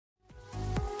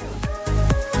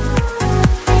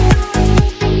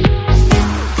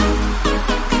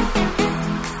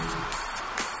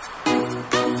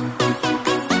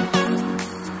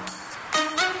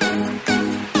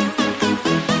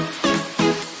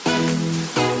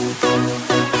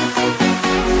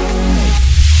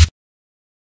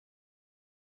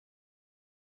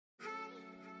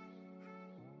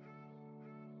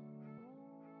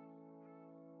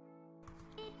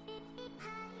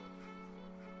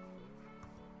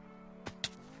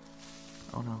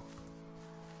Oh no.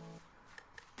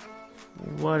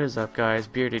 What is up, guys?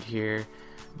 Bearded here,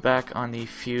 back on the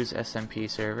Fuse SMP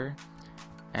server,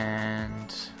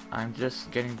 and I'm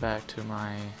just getting back to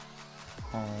my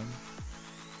home,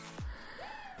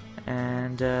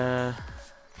 and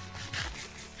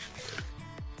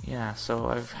yeah, so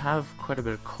I have quite a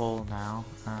bit of coal now.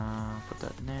 Put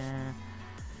that in there.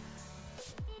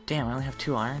 Damn, I only have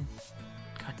 2 iron?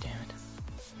 God damn it.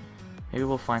 Maybe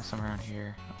we'll find some around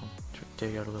here. I'll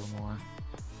dig out a little more.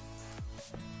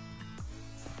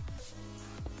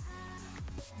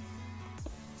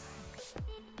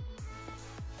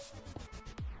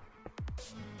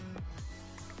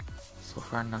 So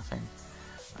far, nothing.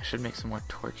 I should make some more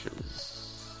torches.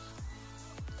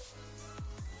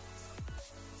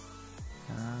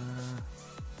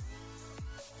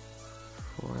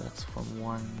 4, that's from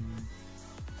 1,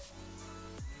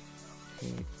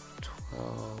 8,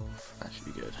 12. That should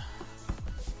be good.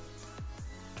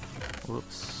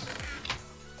 Whoops.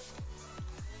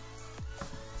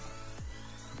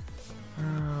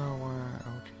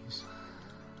 Oh, jeez.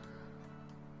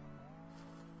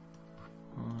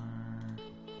 4.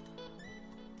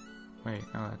 Wait,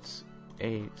 no, that's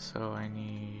 8, so I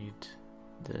need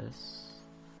this.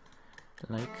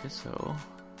 Like so.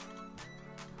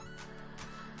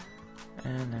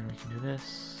 And then we can do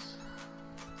this.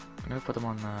 I'm gonna put them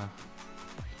on the,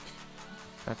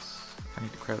 I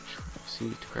need to crouch. C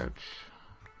to crouch.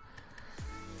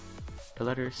 The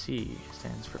letter C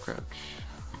stands for crouch.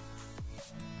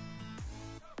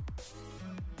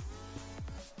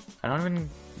 I don't even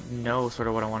know sort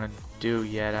of what I want to do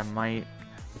yet. I might,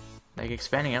 like,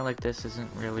 expanding out like this isn't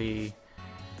really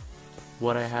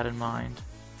what I had in mind,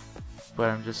 but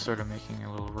I'm just sort of making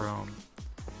a little room.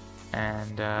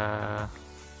 And I'm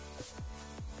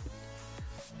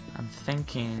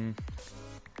thinking,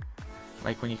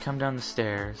 like, when you come down the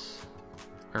stairs,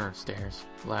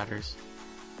 ladders.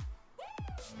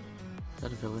 Is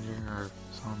that a villager or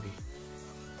zombie?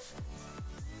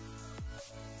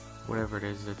 Whatever it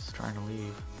is that's trying to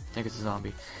leave. I think it's a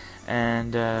zombie.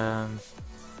 And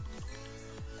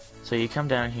so you come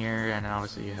down here, and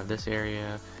obviously you have this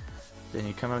area. Then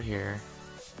you come out here.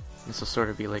 This will sort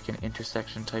of be like an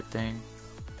intersection type thing.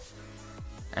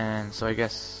 And so I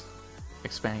guess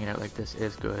expanding it out like this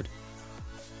is good.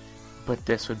 But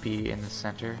this would be in the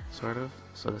center, sort of.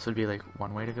 So this would be like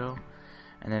one way to go.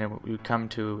 And then it would come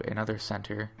to another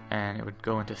center, and it would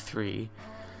go into 3.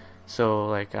 So,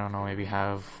 like, I don't know, maybe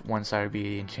have one side would be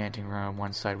the enchanting room,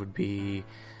 one side would be,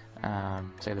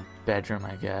 say, the bedroom,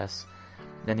 I guess.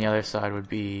 Then the other side would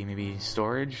be maybe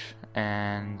storage,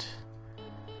 and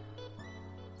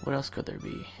what else could there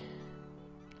be?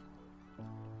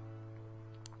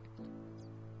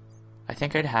 I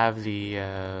think I'd have the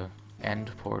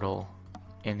end portal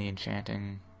in the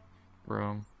enchanting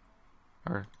room,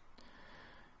 or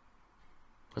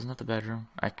wasn't that the bedroom?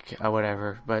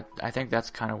 Whatever, but I think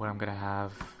that's kind of what I'm gonna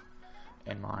have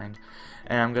in mind,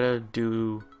 and I'm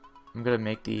gonna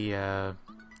make the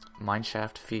mine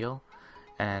shaft feel,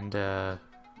 and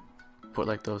put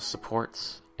like those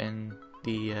supports in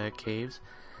the caves.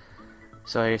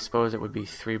 So I suppose it would be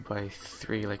 3 by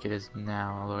 3 like it is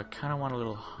now, although I kind of want a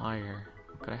little higher.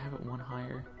 Could I have it one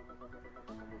higher?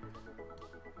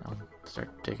 I'll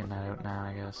start digging that out now,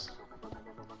 I guess.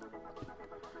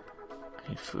 I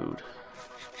need food.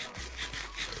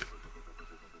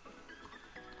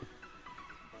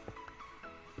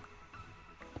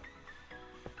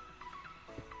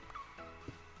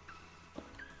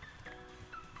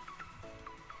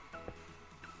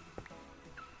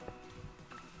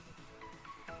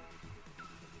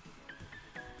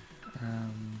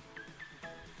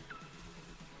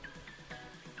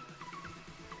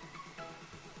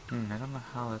 I don't know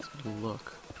how that's going to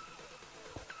look.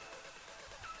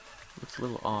 Looks a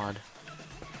little odd.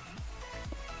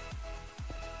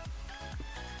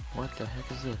 What the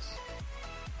heck is this?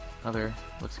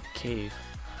 Looks like a cave.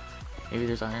 Maybe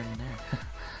there's iron in there.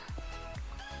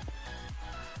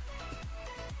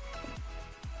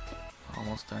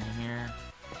 Almost done here.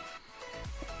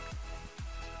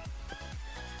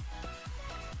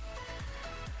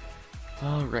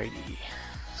 Alrighty.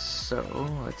 So,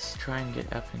 let's try and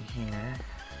get up in here.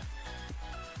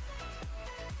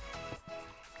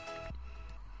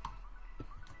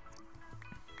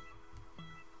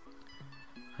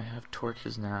 I have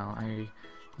torches now. I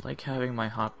like having my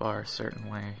hotbar a certain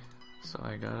way, so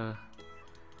I gotta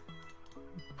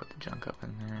put the junk up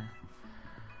in there.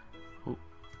 Ooh.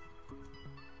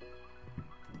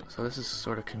 So this is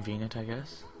sort of convenient, I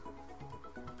guess.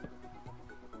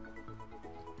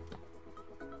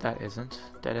 That isn't.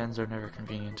 Dead ends are never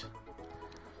convenient.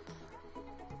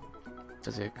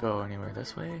 Does it go anywhere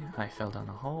this way? I fell down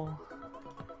a hole.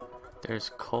 There's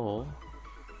coal.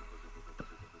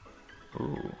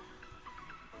 Ooh.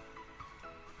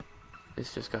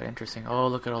 This just got interesting. Oh,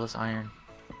 look at all this iron.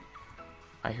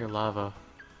 I hear lava.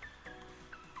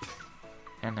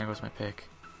 And there goes my pick.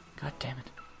 God damn it.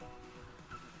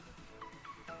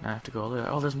 Now I have to go all the way.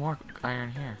 Oh, there's more iron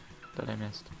here that I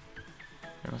missed.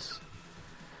 It was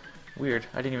weird.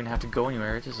 I didn't even have to go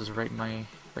anywhere. It just was right in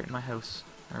my house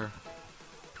or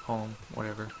home,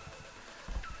 whatever.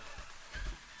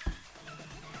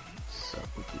 So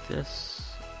we do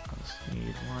this. I'll just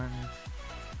need one.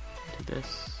 Do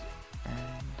this,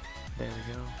 and there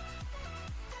we go.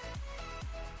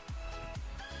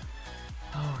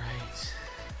 All right.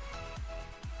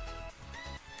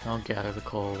 I'll gather the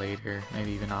coal later,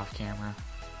 maybe even off camera.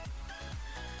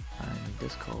 I need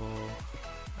this coal,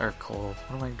 or coal.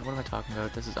 What am I talking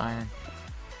about? This is iron.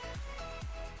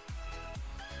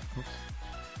 Oops.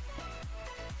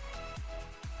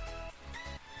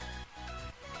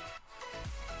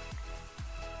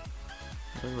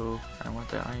 Oh, I want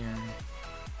the iron.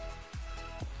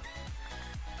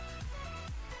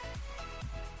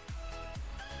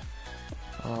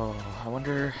 Oh, I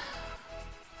wonder.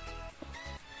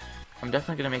 I'm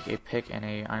definitely gonna make a pick and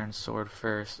a iron sword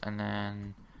first, and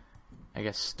then I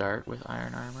guess start with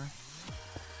iron armor.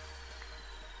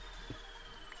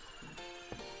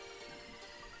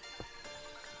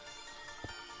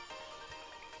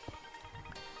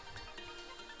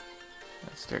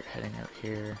 Let's start heading out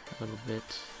here a little bit.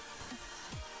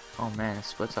 Oh man, it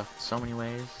splits off in so many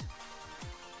ways.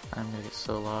 I'm gonna get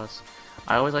so lost.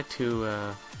 I always like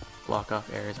to block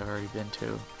off areas I've already been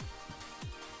to,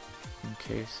 in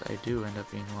case I do end up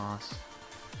being lost.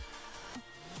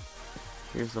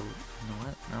 Here's the... You know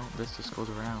what? No, this just goes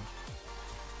around.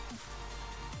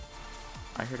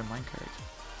 I heard a minecart.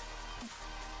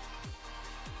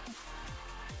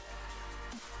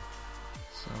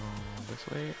 So, this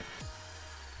way.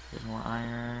 There's more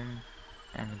iron.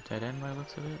 And a dead end by the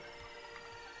looks of it.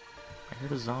 I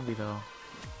heard a zombie though.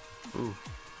 Ooh.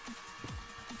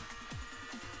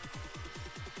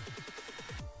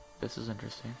 This is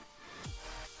interesting.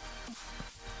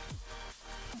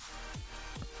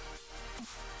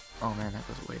 Oh man, that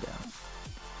goes way down.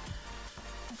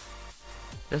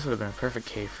 This would have been a perfect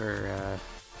cave for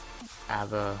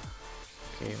Ava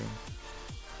caving.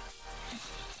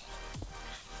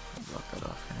 Block that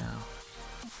off for now.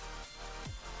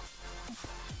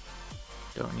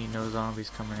 Don't need no zombies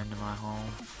coming into my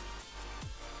home.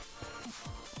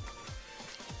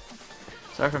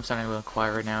 Sorry if I'm sounding a little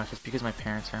quiet right now, it's just because my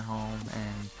parents are home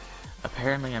and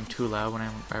apparently I'm too loud when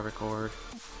I record.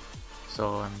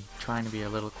 So I'm trying to be a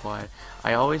little quiet.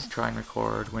 I always try and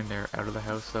record when they're out of the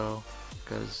house though,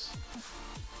 because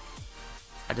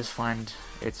I just find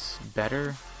it's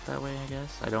better that way, I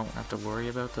guess. I don't have to worry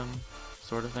about them,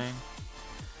 sort of thing.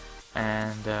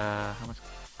 And, how much?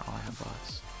 Oh, I have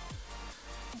bots.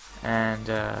 And,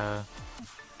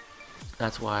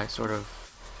 that's why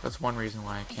that's one reason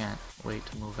why I can't wait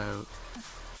to move out.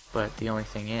 But the only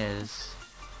thing is,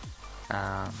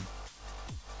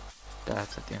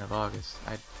 that's at the end of August.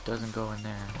 It doesn't go in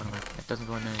there. It doesn't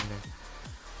go in there either.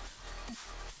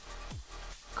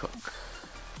 Cook.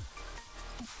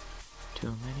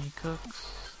 Too many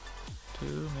cooks.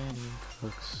 Too many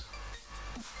cooks.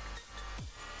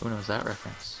 Who knows that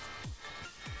reference?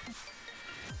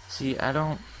 See, I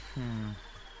don't...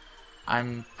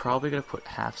 I'm probably gonna put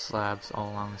half slabs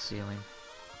all along the ceiling.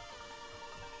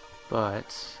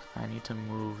 But I need to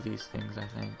move these things, I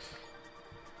think.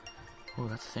 Oh,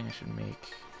 that's the thing I should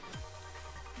make.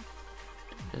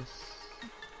 This.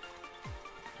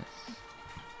 This.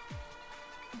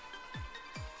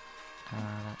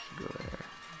 That should go there.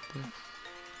 This.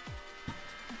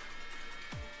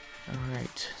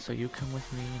 Alright, so you come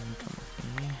with me and you come with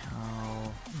me.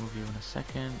 I'll move you in a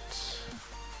second.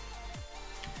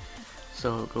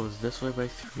 So it goes this way by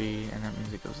 3, and that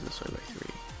means it goes this way by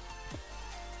 3.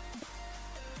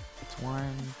 That's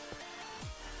 1.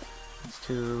 That's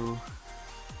 2.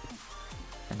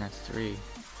 And that's 3.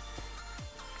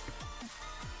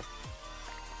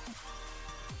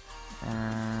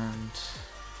 And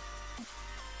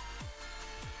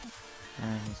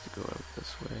it needs to go out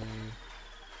this way.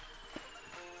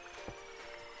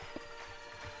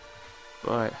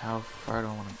 But how far do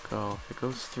I want to go? If it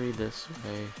goes 3 this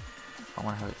way, I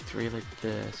want to have it 3 like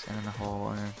this, and then a hole,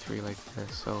 and then 3 like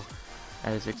this. So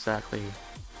that is exactly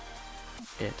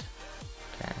it.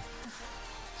 Okay.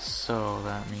 So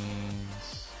that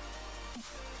means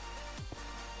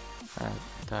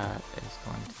that is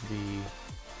going to be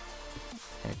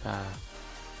a path.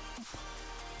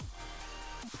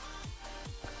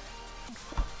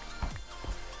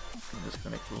 I'm just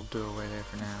gonna make a little doorway there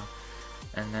for now.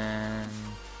 And then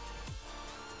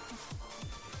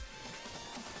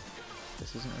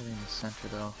this isn't really in the center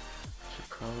though. Should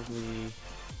probably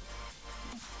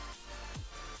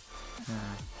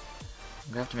I'm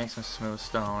gonna have to make some smooth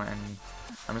stone, and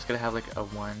I'm just gonna have like a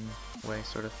one-way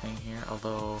sort of thing here,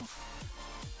 although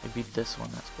it'd be this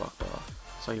one that's blocked off,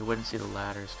 so you wouldn't see the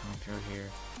ladders coming through here.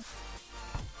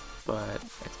 But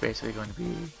it's basically going to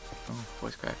be, oh,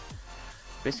 voice crack.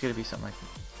 Basically going to be something like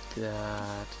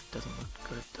that. Doesn't look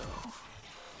good though.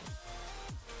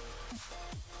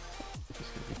 It's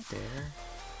going to be there.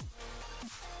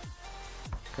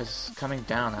 Because coming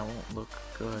down, that won't look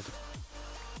good.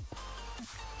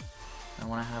 I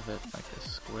want to have it like a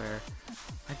square.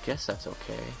 I guess that's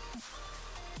okay.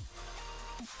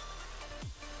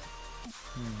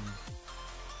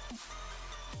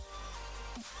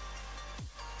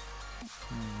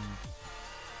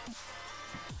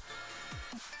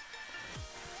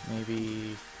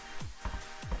 Maybe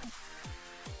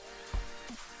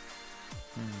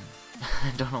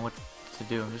I don't know what to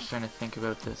do. I'm just trying to think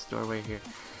about this doorway here.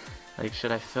 Like,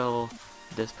 should I fill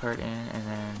this part in and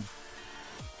then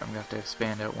I'm gonna have to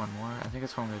expand out one more? I think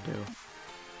that's what I'm gonna do.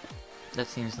 That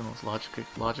seems the most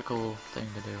logical thing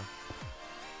to do.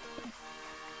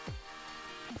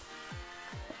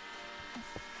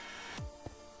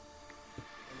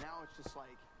 And now it's just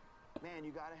like, man,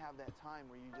 you gotta have that time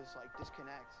where you just like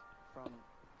disconnect from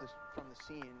the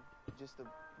scene, just the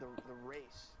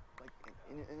race. Like,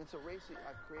 and it's a race that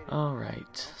I've created. All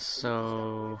right,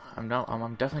 so I'm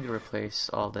definitely gonna replace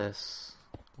all this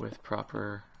with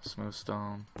proper smooth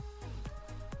stone.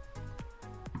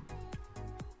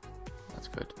 That's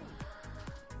good.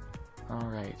 All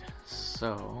right,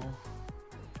 so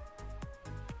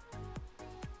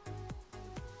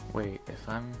wait,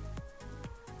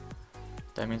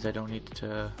 that means I don't need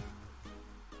to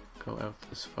go out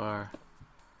this far.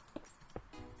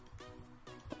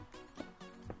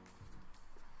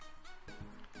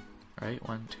 Right,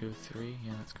 1, 2, 3,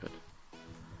 yeah, that's good.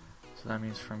 So that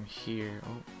means from here,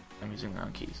 oh, I'm using the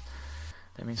wrong keys.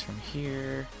 That means from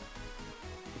here,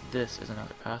 this is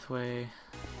another pathway.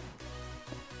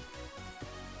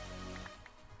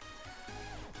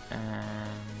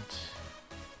 And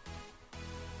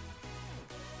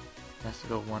it has to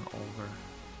go one over.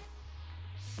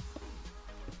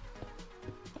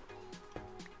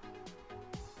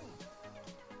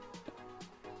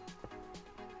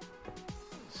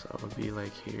 So it would be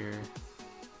like here.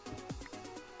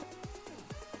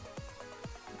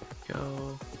 There we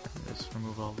go. And just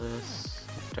remove all this.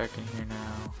 Darken here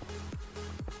now.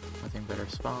 Nothing better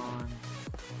spawn.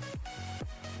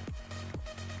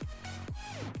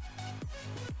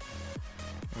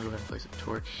 We'll go ahead and place a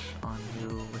torch on you,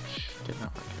 which did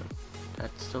not work out.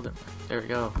 That still didn't work. There we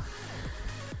go.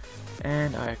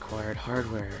 And I acquired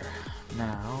hardware.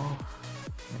 Now,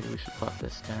 maybe we should plop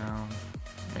this down.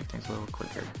 Make things a little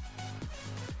quicker.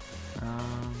 I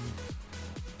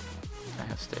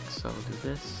have sticks, so I'll do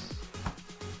this.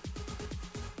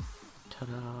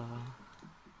 Ta-da!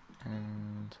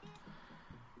 And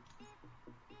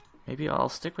maybe I'll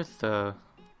stick with the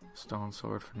stone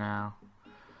sword for now.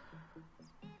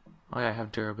 Oh yeah, I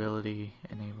have durability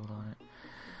enabled on it.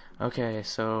 Okay,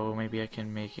 so maybe I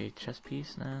can make a chest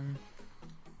piece then.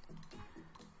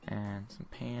 And some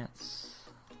pants.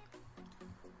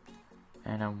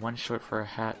 And I'm one short for a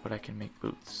hat, but I can make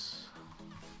boots.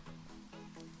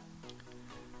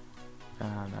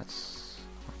 I'll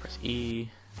press E.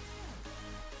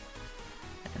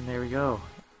 And there we go.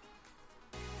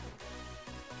 I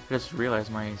just realized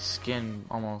my skin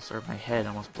almost, or my head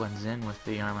almost blends in with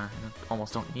the armor. And I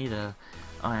almost don't need a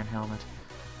iron helmet.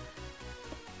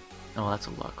 Oh, that's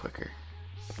a lot quicker.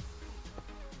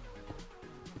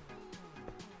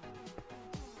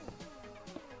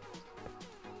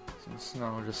 Some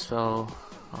snow just fell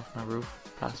off my roof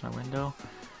past my window,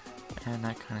 and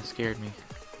that kind of scared me.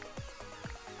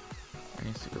 It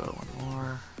needs to go out one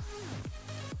more.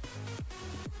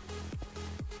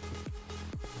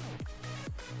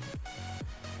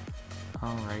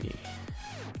 Alrighty.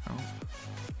 Oh.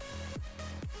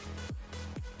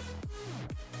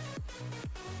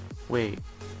 Wait.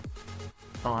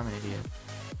 Oh, I'm an idiot.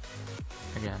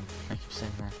 Again, I keep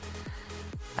saying that.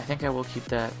 I think I will keep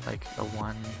that like a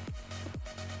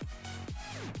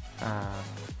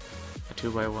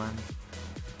 2x1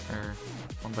 or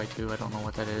 1x2. I don't know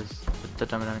what that is, the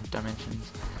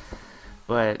dimensions.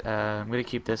 But I'm gonna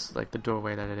keep this like the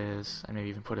doorway that it is, and maybe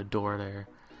even put a door there.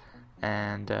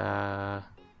 And but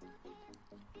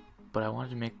I wanted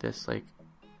to make this like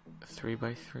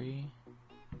 3x3,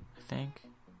 I think.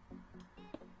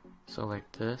 So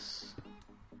like this.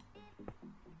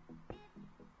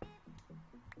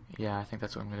 yeah, I think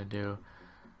that's what I'm gonna do.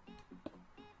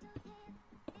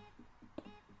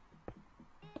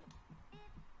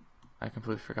 I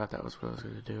completely forgot that was what I was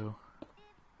gonna do.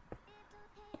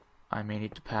 I may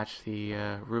need to patch the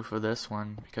roof of this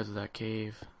one because of that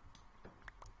cave.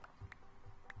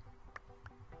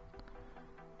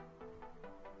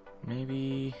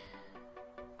 Maybe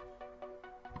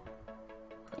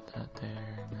put that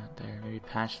there and that there. Maybe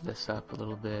patch this up a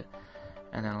little bit,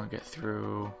 and then I'll get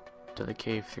through to the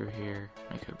cave through here.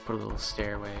 I could put a little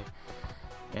stairway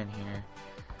in here.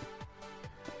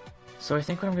 So I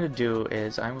think what I'm going to do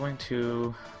is I'm going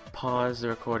to pause the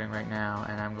recording right now,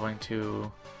 and I'm going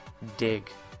to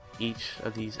dig each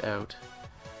of these out,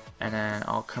 and then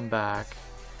I'll come back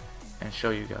and show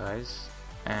you guys,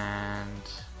 and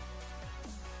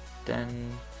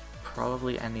then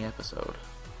probably end the episode.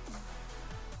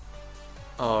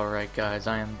 Alright guys,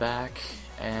 I am back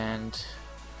and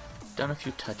done a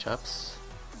few touch-ups.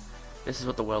 This is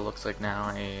what the well looks like now.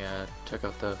 I took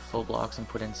out the full blocks and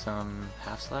put in some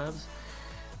half slabs.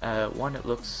 One, it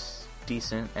looks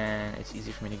decent and it's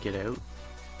easy for me to get out.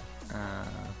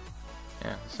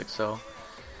 Yeah, just like so.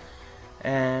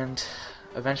 And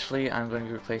eventually I'm going to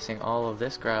be replacing all of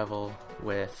this gravel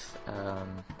with,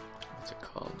 what's it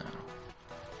called now?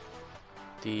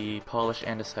 The polished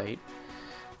andesite.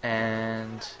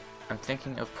 And I'm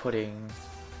thinking of putting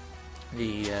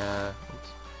the,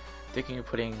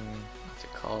 what's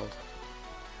it called?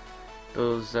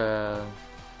 Those,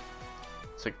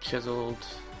 it's like chiseled,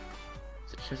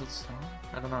 is it chiseled stone?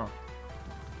 I don't know.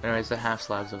 Anyways, the half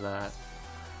slabs of that.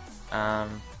 I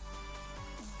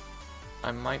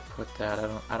might put that,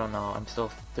 I don't know, I'm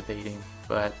still debating,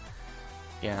 but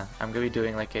yeah, I'm gonna be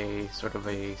doing like a sort of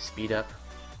a speed up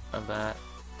of that,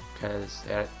 because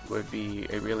that would be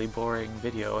a really boring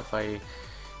video if I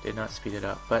did not speed it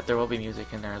up, but there will be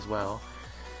music in there as well.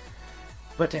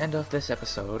 But to end off this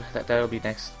episode, that'll be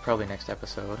probably next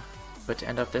episode, but to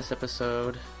end off this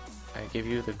episode, I give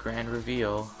you the grand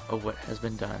reveal of what has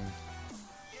been done.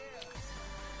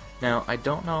 Now, I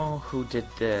don't know who did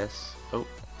this. Oh,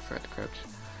 I forgot to crouch.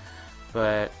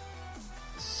 But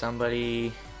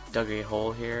somebody dug a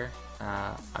hole here.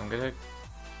 I'm gonna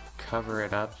cover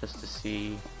it up just to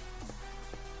see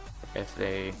if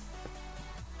they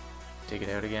dig it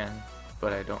out again,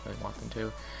 but I don't really want them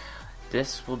to.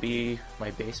 This will be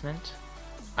my basement.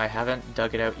 I haven't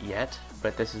dug it out yet,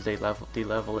 but this is the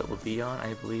level it will be on.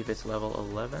 I believe it's level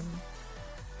 11.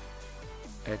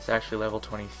 It's actually level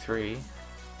 23.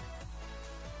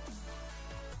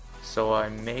 So I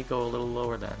may go a little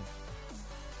lower then.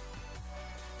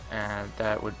 And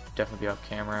that would definitely be off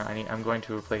camera. I'm going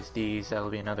to replace these. That'll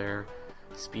be another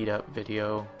speed up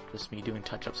video. Just me doing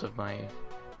touch-ups of my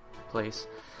place.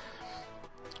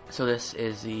 So this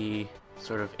is the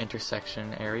sort of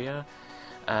intersection area.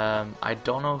 I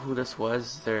don't know who this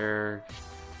was. There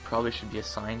probably should be a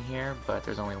sign here, but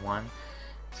there's only one.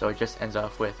 So it just ends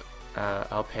off with,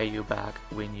 I'll pay you back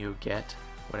when you get,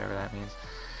 whatever that means.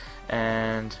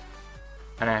 And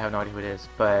I have no idea who it is,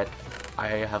 but I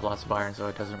have lots of iron, so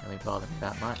it doesn't really bother me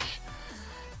that much.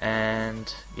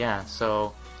 And yeah,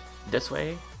 so this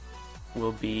way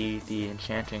will be the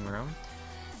enchanting room.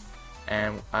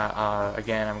 And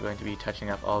again, I'm going to be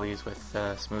touching up all these with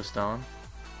smooth stone.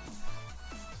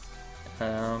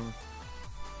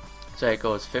 So it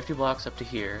goes 50 blocks up to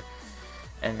here,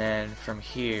 and then from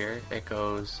here it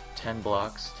goes 10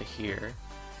 blocks to here,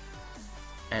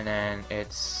 and then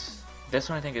it's, this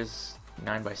one I think is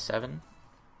 9 by 7,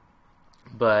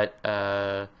 but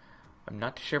I'm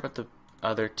not too sure about the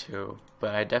other two,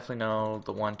 but I definitely know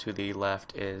the one to the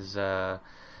left is 9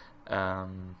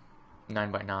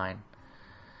 by 9.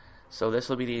 So this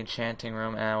will be the enchanting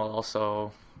room, and I will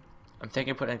also, I'm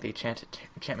thinking of putting like the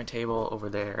enchantment table over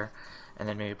there, and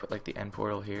then maybe put like the end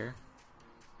portal here.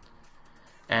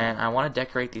 And I want to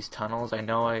decorate these tunnels. I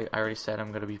know I already said I'm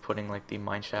going to be putting like the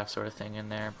mineshaft sort of thing in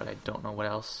there, but I don't know what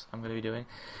else I'm going to be doing.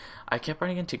 I kept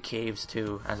running into caves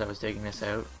too as I was digging this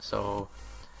out, so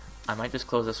I might just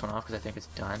close this one off because I think it's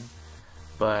done.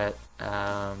 But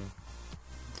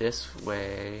this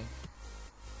way,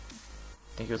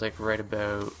 I think it was like right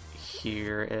about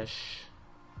here-ish,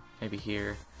 maybe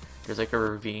here. There's like a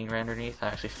ravine right underneath. I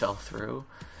actually fell through.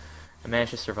 I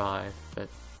managed to survive, but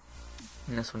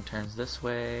and this one turns this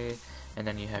way, and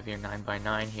then you have your 9 by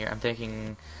 9 here. I'm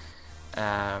thinking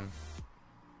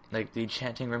like the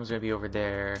enchanting room is going to be over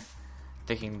there.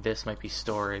 Thinking this might be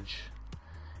storage,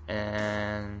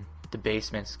 and the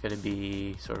basement's going to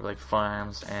be sort of like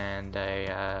farms and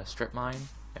a strip mine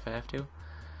if I have to.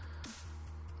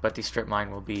 But the strip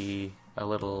mine will be a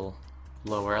little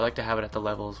lower. I like to have it at the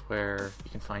levels where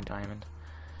you can find diamond.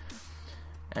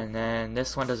 And then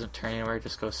this one doesn't turn anywhere, it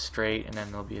just goes straight, and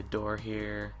then there'll be a door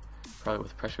here, probably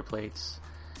with pressure plates.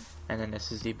 And then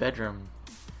this is the bedroom.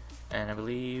 And I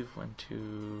believe 1,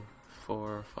 2,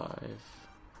 4, 5.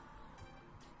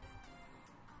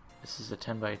 This is a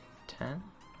 10 by 10?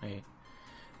 Wait.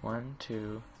 1,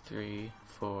 2, 3,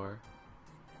 4,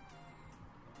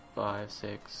 5,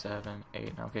 6, 7,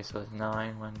 8. Okay, so that's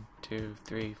 9. 1, 2,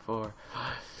 3, 4,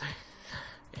 5, 6,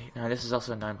 8. Now this is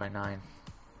also a 9 by 9.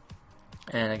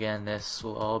 And again, this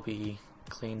will all be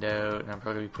cleaned out, and I'm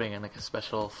probably putting in like a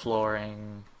special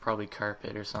flooring, probably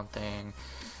carpet or something,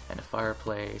 and a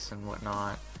fireplace and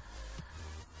whatnot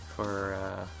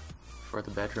for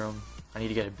the bedroom. I need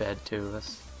to get a bed too.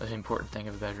 That's an important thing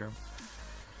of a bedroom.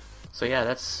 So yeah,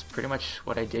 that's pretty much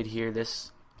what I did here.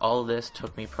 All of this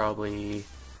took me probably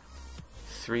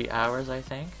 3 hours, I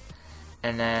think.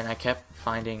 And then I kept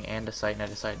finding andesite, and I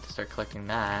decided to start collecting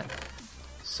that.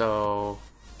 So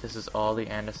this is all the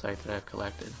andesite that I've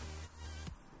collected.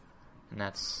 And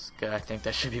that's good. I think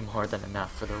that should be more than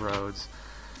enough for the roads.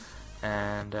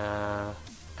 And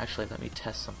actually, let me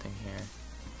test something here.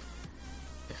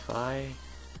 Do I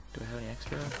have any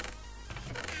extra?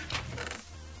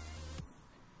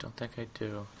 Don't think I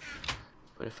do.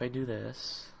 But if I do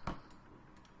this, it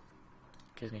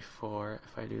gives me 4.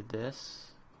 If I do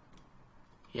this,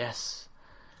 yes!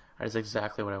 That is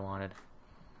exactly what I wanted.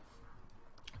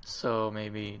 So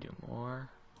maybe do more.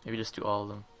 Maybe just do all of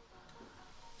them.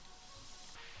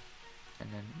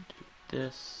 And then do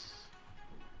this.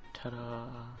 Ta-da!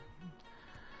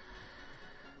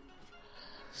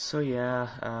 So yeah,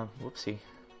 whoopsie.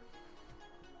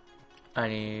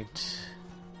 I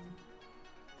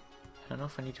don't know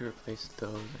if I need to replace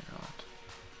those or not.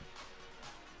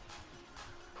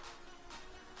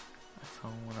 My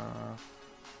phone went off.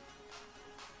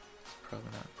 It's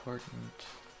probably not important.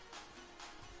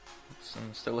 Oops,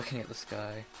 I'm still looking at the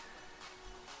sky.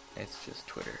 It's just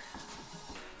Twitter.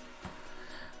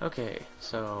 Okay,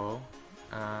 so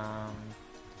I'm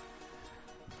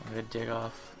gonna dig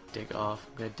off. I'm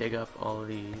gonna dig up all of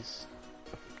these.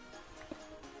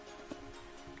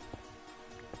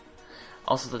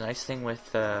 Also, the nice thing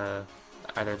with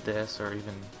either this or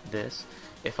even this,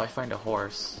 if I find a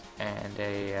horse and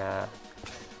a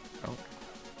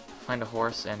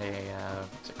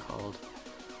what's it called?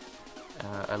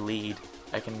 A lead,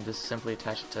 I can just simply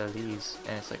attach it to these,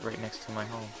 and it's like right next to my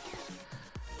home.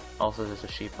 Also, there's a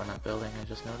sheep on that building I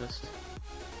just noticed.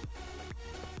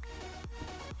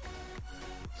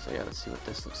 So yeah, let's see what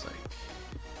this looks like.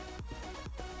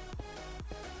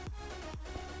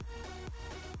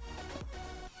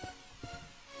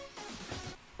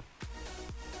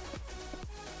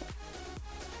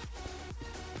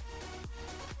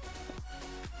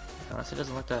 Honestly, it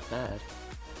doesn't look that bad.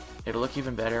 It'll look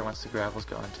even better once the gravel's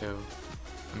gone too.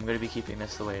 I'm going to be keeping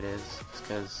this the way it is, just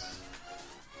because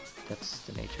that's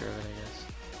the nature of it, I guess.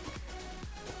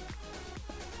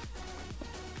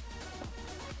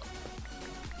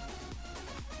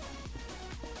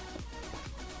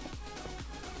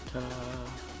 Ta-da!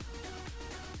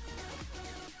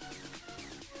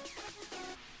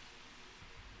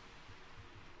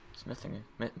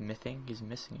 He's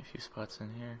missing a few spots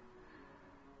in here.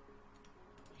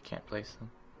 You can't place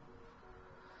them.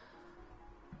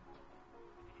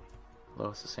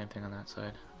 Well, it's the same thing on that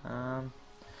side.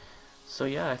 So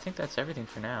yeah, I think that's everything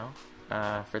for now.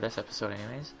 For this episode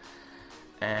anyways.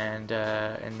 And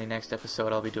in the next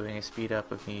episode I'll be doing a speed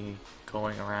up of me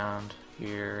going around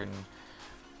here and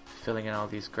filling in all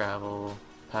these gravel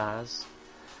paths.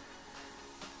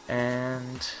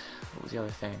 And what was the other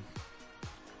thing?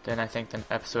 Then I think the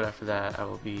episode after that I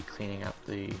will be cleaning up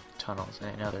the tunnels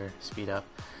and another speed up.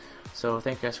 So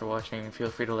thank you guys for watching.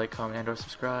 Feel free to like, comment, and or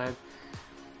subscribe.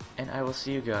 And I will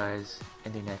see you guys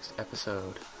in the next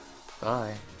episode.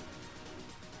 Bye.